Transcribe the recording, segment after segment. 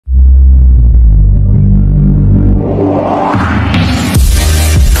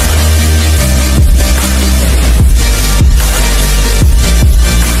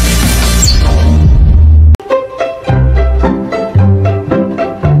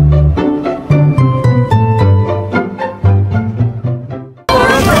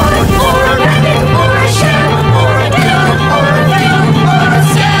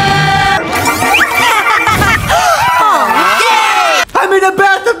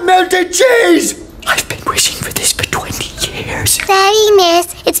mac and cheese! I've been wishing for this for 20 years. Sorry,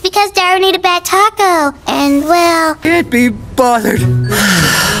 miss. It's because Darwin ate a bad taco. And, well... Can't be bothered.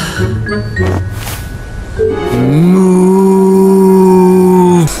 Move.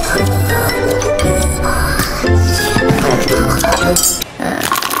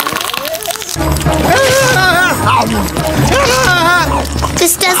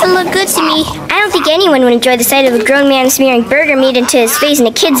 This doesn't look good to me. I don't think anyone would enjoy the sight of a grown man smearing burger meat into his face in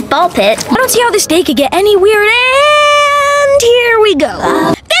a kid's ball pit. I don't see how this day could get any weird, and here we go.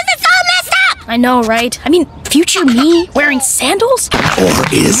 This is all messed up! I know, right? I mean, future me wearing sandals? Or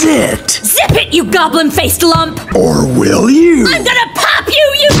is it? Zip it, you goblin-faced lump! Or will you? I'm gonna pop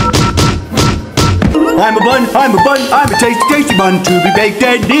you, you... I'm a bun, I'm a tasty, tasty bun to be baked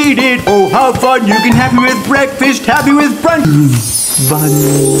and kneaded. Oh, how fun, you can have me with breakfast, have me with brunch. Bun.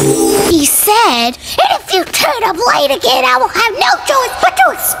 He said, and if you turn up late again, I will have no choice but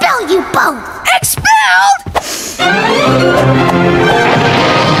to expel you both. Expelled?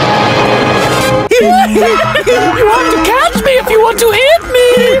 You want to catch me if you want to hit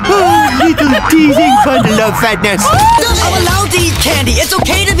me! Oh, little teasing bundle of fatness. I'm allowed to eat candy. It's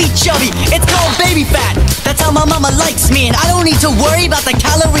okay to be chubby. It's called baby fat. That's how my mama likes me, and I don't need to worry about the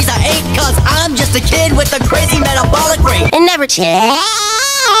calories I ate, cause I'm just a kid with a crazy metabolic rate. And never change.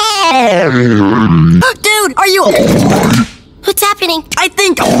 Dude, are you... What's happening? I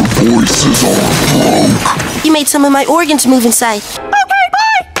think... Our voices are broke. You made some of my organs move inside.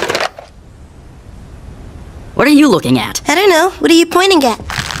 What are you looking at? I don't know. What are you pointing at?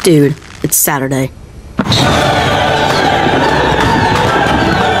 Dude, it's Saturday.